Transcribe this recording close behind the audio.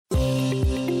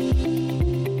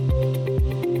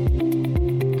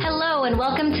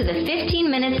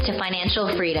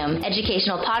Financial Freedom,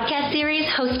 educational podcast series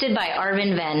hosted by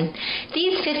Arvin Venn.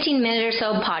 These 15-minute or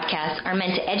so podcasts are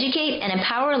meant to educate and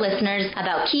empower listeners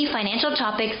about key financial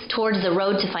topics towards the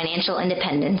road to financial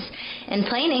independence, in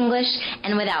plain English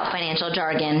and without financial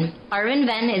jargon. Arvin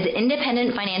Venn is an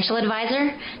independent financial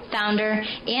advisor, founder,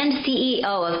 and CEO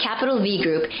of Capital V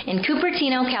Group in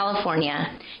Cupertino,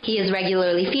 California. He is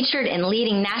regularly featured in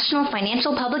leading national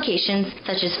financial publications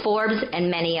such as Forbes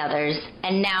and many others.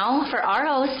 And now for our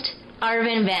host,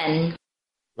 Arvin Venn.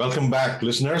 Welcome back,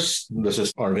 listeners. This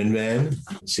is Arvin Venn,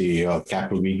 CEO of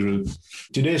Capital V Group.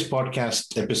 Today's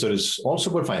podcast episode is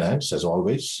also about finance, as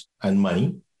always, and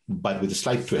money, but with a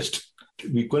slight twist.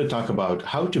 We're going to talk about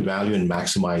how to value and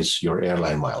maximize your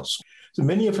airline miles. So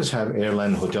many of us have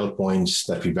airline and hotel points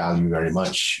that we value very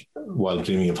much while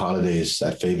dreaming of holidays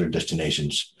at favorite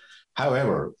destinations.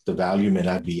 However, the value may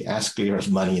not be as clear as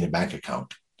money in a bank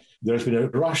account. There's been a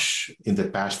rush in the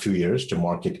past few years to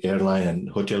market airline and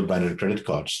hotel branded credit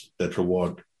cards that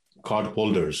reward card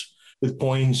holders with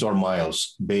points or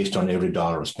miles based on every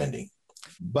dollar of spending.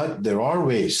 But there are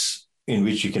ways in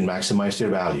which you can maximize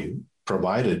their value,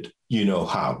 provided you know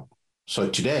how. So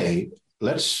today,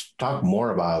 let's talk more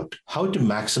about how to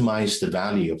maximize the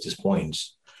value of these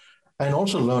points and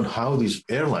also learn how these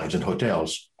airlines and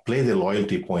hotels play their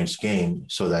loyalty points game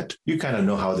so that you kind of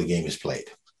know how the game is played.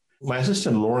 My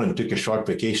assistant Lauren took a short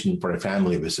vacation for a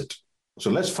family visit.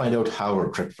 So let's find out how her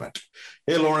trip went.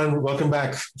 Hey, Lauren, welcome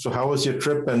back. So how was your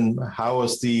trip and how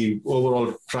was the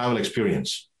overall travel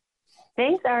experience?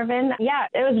 Thanks, Arvin. Yeah,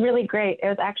 it was really great. It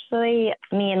was actually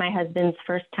me and my husband's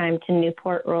first time to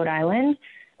Newport, Rhode Island.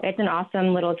 It's an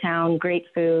awesome little town, great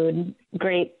food,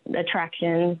 great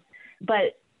attractions.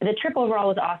 But the trip overall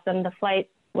was awesome. The flight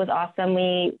was awesome.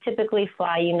 We typically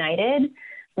fly United.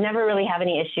 Never really have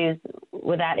any issues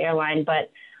with that airline,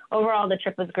 but overall the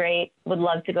trip was great. Would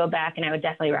love to go back, and I would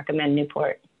definitely recommend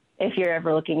Newport if you're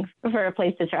ever looking for a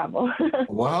place to travel.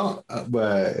 Well,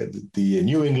 the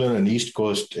New England and East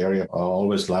Coast area, I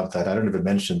always love that. I don't even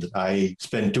mention that I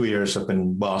spent 2 years up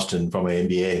in Boston for my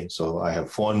MBA, so I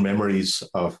have fond memories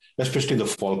of especially the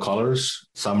fall colors.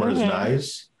 Summer is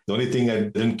nice. The only thing I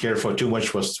didn't care for too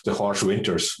much was the harsh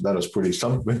winters.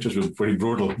 Some winters were pretty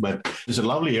brutal, but there's a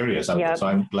lovely areas out there. So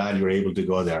I'm glad you were able to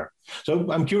go there. So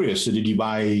I'm curious, did you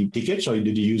buy tickets or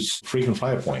did you use frequent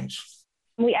flyer points?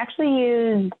 We actually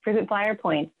use frequent flyer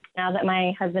points. Now that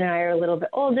my husband and I are a little bit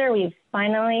older, we've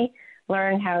finally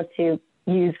learned how to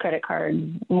use credit cards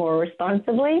more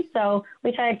responsibly. So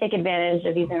we try to take advantage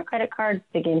of using our credit cards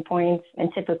to gain points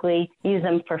and typically use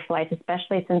them for flights,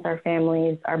 especially since our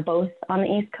families are both on the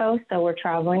East Coast, so we're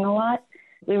traveling a lot.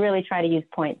 We really try to use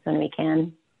points when we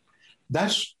can.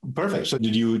 That's perfect. So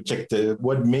did you check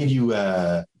what made you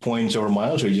points over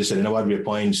miles, or you just said, you know what, we have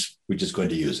points, we're just going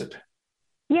to use it?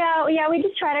 Yeah, we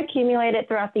just try to accumulate it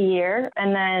throughout the year.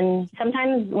 And then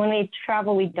sometimes when we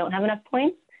travel, we don't have enough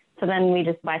points. So then we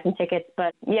just buy some tickets.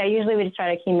 But yeah, usually we just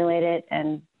try to accumulate it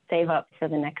and save up for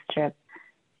the next trip.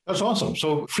 That's awesome.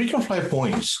 So frequent flyer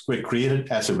points were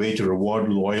created as a way to reward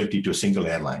loyalty to a single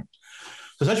airline.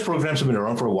 So such programs have been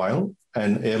around for a while,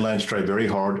 and airlines try very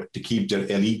hard to keep their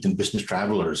elite and business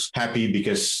travelers happy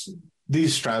because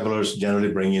these travelers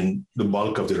generally bring in the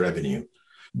bulk of the revenue.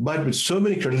 But with so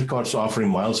many credit cards offering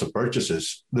miles of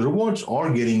purchases, the rewards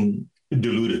are getting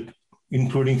diluted,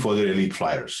 including for the elite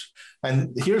flyers.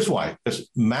 And here's why. Because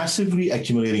massively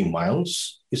accumulating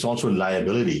miles is also a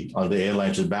liability on the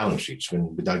airline's balance sheets.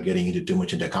 Without getting into too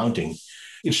much into accounting,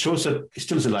 it shows that it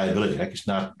still is a liability. Like it's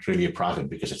not really a profit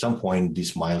because at some point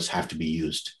these miles have to be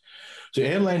used. So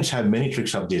airlines have many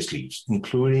tricks up their sleeves,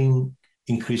 including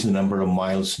increasing the number of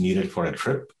miles needed for a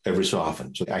trip every so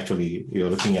often. So actually, you're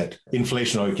looking at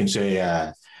inflation, or you can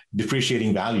say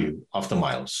depreciating value of the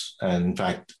miles. And in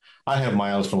fact, I have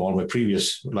miles from all my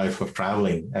previous life of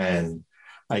traveling, and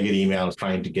I get emails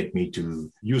trying to get me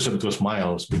to use up those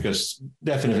miles because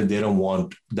definitely they don't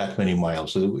want that many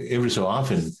miles. So every so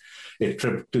often, a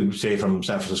trip to, say, from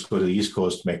San Francisco to the East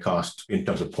Coast may cost, in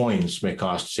terms of points, may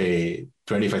cost, say,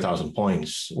 25,000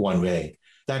 points one way.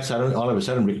 That's all of a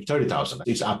sudden 30,000.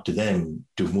 It's up to them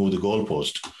to move the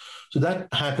goalpost. So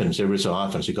that happens every so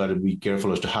often. So you got to be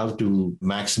careful as to how to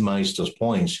maximize those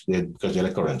points because they're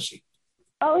a currency.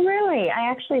 Oh, really? I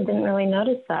actually didn't really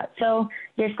notice that. So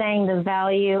you're saying the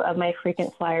value of my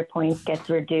frequent flyer points gets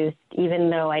reduced even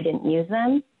though I didn't use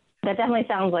them? That definitely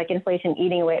sounds like inflation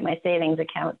eating away at my savings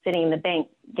account, sitting in the bank,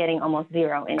 getting almost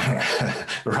zero interest.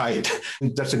 Right.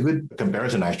 That's a good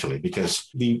comparison, actually, because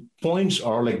the points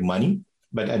are like money.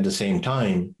 But at the same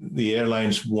time, the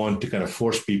airlines want to kind of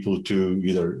force people to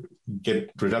either get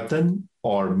rid of them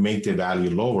or make their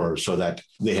value lower so that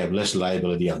they have less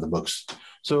liability on the books.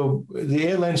 So the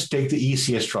airlines take the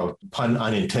easiest route, pun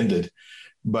unintended,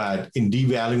 but in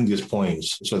devaluing these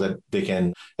points so that they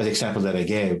can, as example that I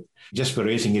gave, just for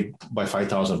raising it by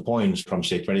 5,000 points from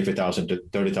say 25,000 to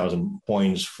 30,000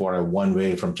 points for a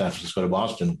one-way from San Francisco to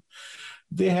Boston,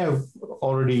 they have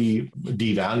already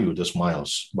devalued those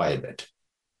miles by a bit.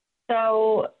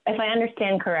 So if I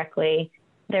understand correctly,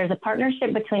 there's a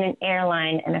partnership between an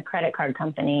airline and a credit card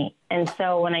company. And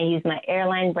so when I use my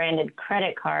airline branded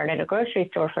credit card at a grocery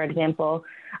store, for example,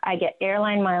 I get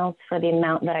airline miles for the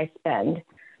amount that I spend.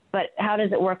 But how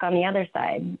does it work on the other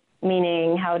side?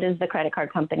 Meaning, how does the credit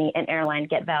card company and airline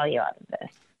get value out of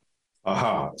this?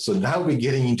 Aha. So now we're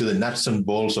getting into the nuts and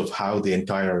bolts of how the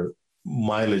entire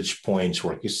mileage points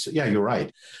work. Yeah, you're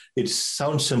right. It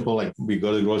sounds simple, like we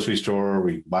go to the grocery store,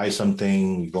 we buy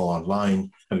something, we go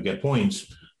online, and we get points.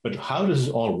 But how does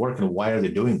it all work and why are they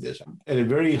doing this? At a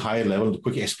very high level, the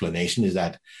quick explanation is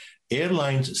that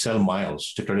airlines sell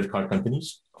miles to credit card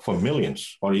companies for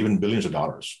millions or even billions of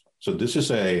dollars. So this is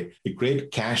a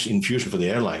great cash infusion for the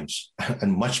airlines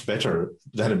and much better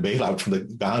than a bailout from the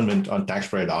government on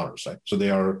taxpayer dollars. Right? So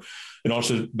they are, and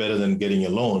also better than getting a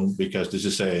loan because this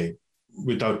is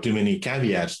without too many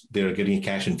caveats, they're getting a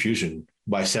cash infusion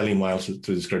by selling miles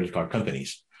to these credit card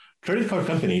companies. Credit card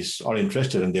companies are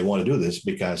interested and they want to do this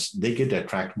because they get to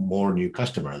attract more new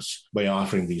customers by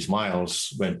offering these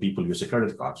miles when people use a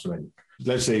credit card. So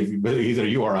let's say either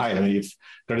you or I mean, if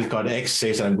credit card X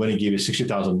says I'm going to give you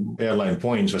 60,000 airline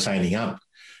points for signing up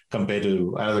compared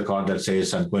to another card that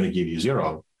says I'm going to give you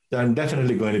 0, then I'm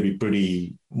definitely going to be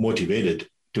pretty motivated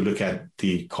to look at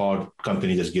the card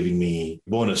company that's giving me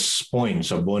bonus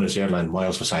points or bonus airline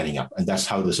miles for signing up. And that's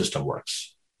how the system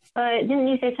works. Didn't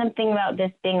you say something about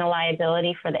this being a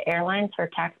liability for the airlines for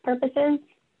tax purposes?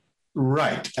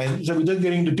 Right. And so without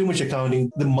getting into too much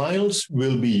accounting, the miles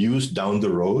will be used down the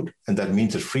road. And that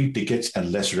means the free tickets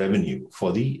and less revenue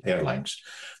for the airlines.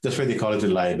 That's why they call it a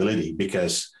liability,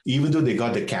 because even though they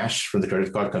got the cash from the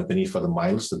credit card company for the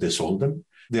miles that they sold them,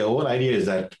 the whole idea is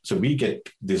that, so we get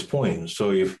these points.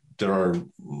 So if there are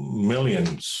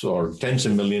millions or tens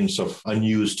of millions of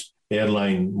unused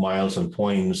airline miles and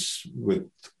points with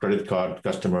credit card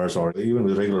customers or even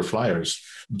with regular flyers,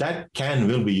 that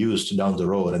will be used down the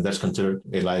road, and that's considered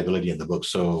a liability in the book.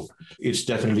 So it's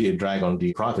definitely a drag on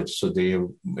the profits. So the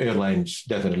airlines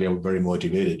definitely are very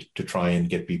motivated to try and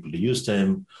get people to use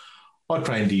them or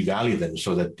try and devalue them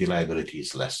so that the liability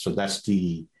is less. So that's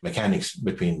the mechanics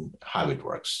between how it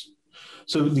works.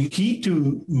 So the key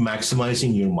to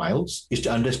maximizing your miles is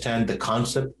to understand the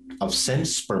concept of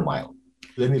cents per mile.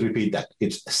 Let me repeat that.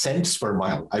 It's cents per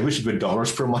mile. I wish it were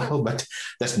dollars per mile, but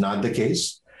that's not the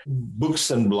case.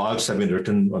 Books and blogs have been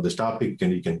written on this topic,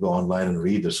 and you can go online and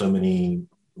read. There's so many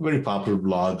very popular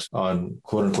blogs on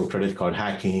quote unquote credit card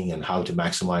hacking and how to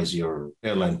maximize your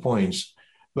airline points.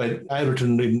 But I've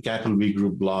written in Capital V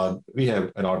Group blog, we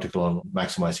have an article on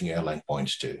maximizing airline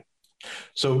points too.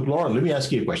 So Lauren, let me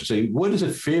ask you a question. So what is a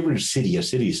favorite city or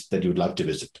cities that you would love to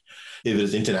visit? If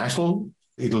it's international,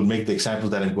 it'll make the example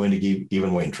that I'm going to give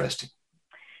even more interesting.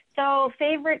 So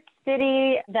favorite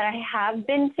city that I have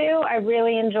been to, I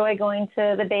really enjoy going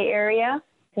to the Bay Area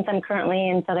since I'm currently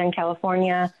in Southern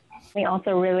California. We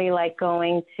also really like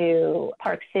going to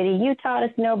Park City, Utah to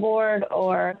snowboard,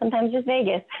 or sometimes just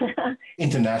Vegas.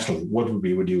 Internationally, what would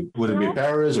be? Would it be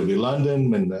Paris? Would it be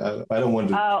London? And I don't want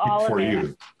to pick for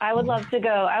you. I would love to go.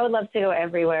 I would love to go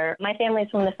everywhere. My family's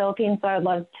from the Philippines, so I would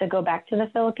love to go back to the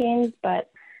Philippines. But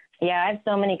yeah, I have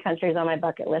so many countries on my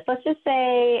bucket list. Let's just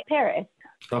say Paris.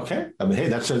 Okay. I mean, hey,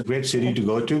 that's a great city to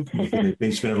go to.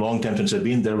 It's been a long time since I've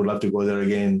been there. Would love to go there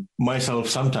again myself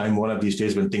sometime, one of these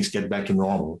days when things get back to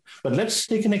normal. But let's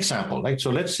take an example, right?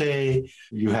 So let's say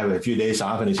you have a few days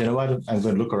off and you say, you know what, I'm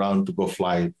going to look around to go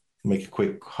fly, make a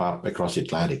quick hop across the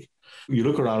Atlantic. You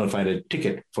look around and find a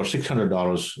ticket for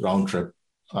 $600 round trip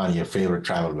on your favorite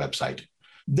travel website.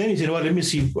 Then you say, well, let me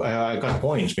see, I got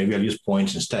points. Maybe I'll use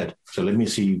points instead. So let me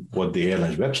see what the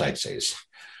airline's website says.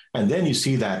 And then you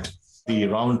see that the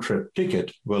round trip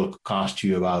ticket will cost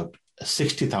you about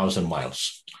 60,000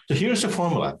 miles. So here's the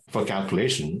formula for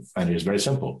calculation, and it's very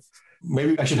simple.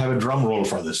 Maybe I should have a drum roll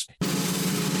for this.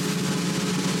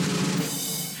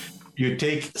 You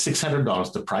take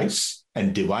 $600, the price,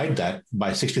 and divide that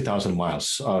by 60,000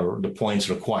 miles, or the points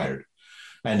required.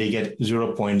 And you get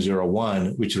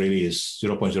 0.01, which really is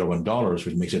 $0.01,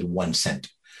 which makes it 1 cent.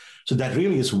 So that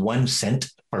really is 1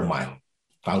 cent per mile.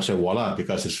 I'll say voila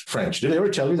because it's French. Did I ever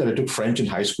tell you that I took French in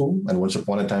high school? And once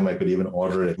upon a time, I could even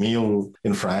order a meal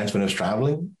in France when I was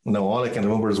traveling. No, all I can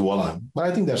remember is voila. But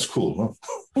I think that's cool. Huh?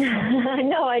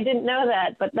 No, I didn't know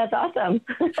that, but that's awesome.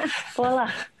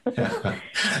 Voila. Yeah,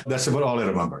 that's about all I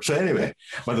remember. So anyway,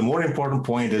 but the more important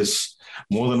point is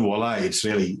more than voila, it's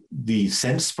really the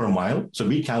cents per mile. So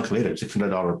we calculated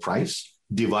 $600 price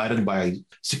divided by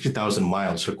 60,000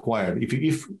 miles required if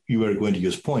you were going to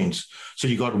use points. So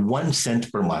you got 1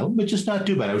 cent per mile, which is not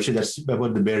too bad. I would say that's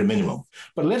about the bare minimum.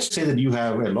 But let's say that you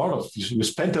have you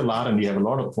spent a lot and you have a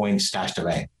lot of points stashed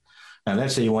away. And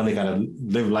let's say you want to kind of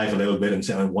live life a little bit and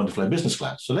say, I want to fly business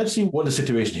class. So let's see what the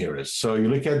situation here is. So you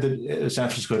look at the San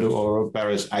Francisco or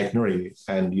Paris itinerary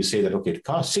and you say that, okay, it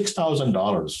costs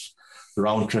 $6,000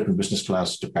 round trip in business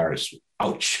class to Paris.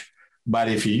 Ouch. But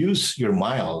if you use your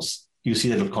miles, you see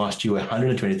that it'll cost you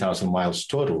 120,000 miles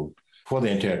total for the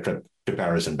entire trip to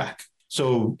Paris and back.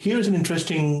 So here's an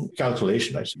interesting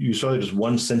calculation. You saw it as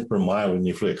 1 cent per mile when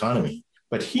you flew economy.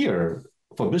 But here,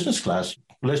 for business class,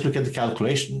 let's look at the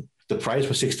calculation. The price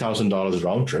was $6,000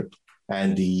 round trip,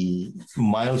 and the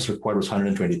miles required was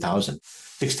 120,000.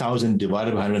 6,000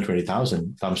 divided by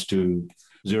 120,000 comes to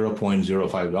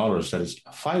 $0.05. That is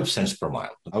 5 cents per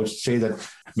mile. I would say that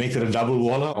make it a double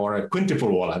voila or a quintuple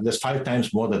voila. That's 5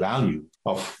 times more the value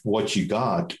of what you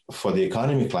got for the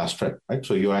economy class trip, right?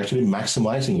 So you're actually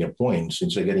maximizing your points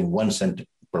instead of getting 1 cent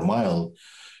per mile.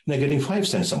 You're getting 5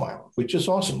 cents a mile, which is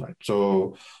awesome, right?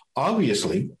 So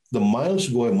obviously, the miles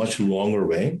go a much longer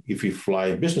way if you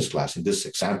fly business class in this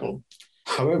example.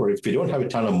 However, if you don't have a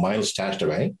ton of miles stashed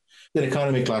away, then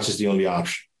economy class is the only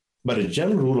option. But a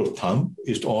general rule of thumb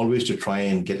is to always try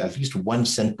and get at least 1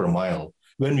 cent per mile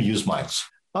when we use miles.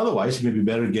 Otherwise, it may be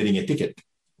better getting a ticket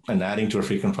and adding to a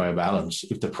frequent flyer balance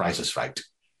if the price is right.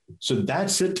 So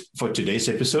that's it for today's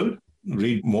episode.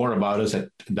 Read more about us at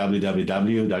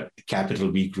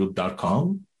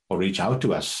www.capitalbgroup.com or reach out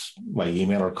to us by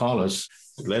email or call us.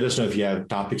 Let us know if you have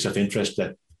topics of interest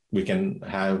that we can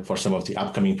have for some of the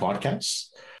upcoming podcasts,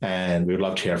 and we would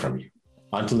love to hear from you.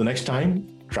 Until the next time,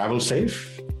 travel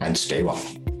safe and stay well.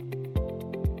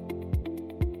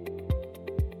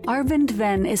 Arvind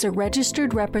Venn is a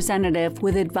registered representative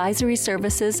with advisory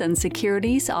services and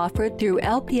securities offered through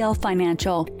LPL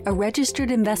Financial, a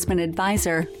registered investment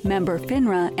advisor, member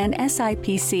FINRA and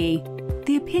SIPC.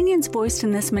 The opinions voiced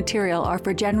in this material are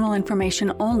for general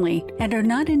information only and are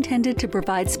not intended to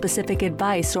provide specific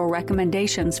advice or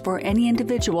recommendations for any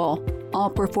individual.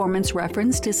 All performance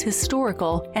referenced is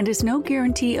historical and is no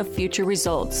guarantee of future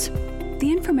results.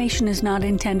 The information is not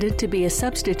intended to be a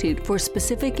substitute for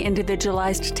specific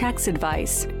individualized tax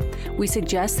advice. We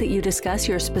suggest that you discuss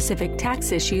your specific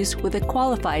tax issues with a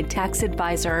qualified tax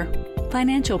advisor.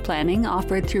 Financial planning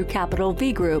offered through Capital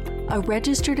V Group, a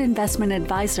registered investment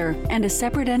advisor and a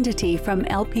separate entity from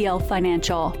LPL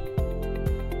Financial.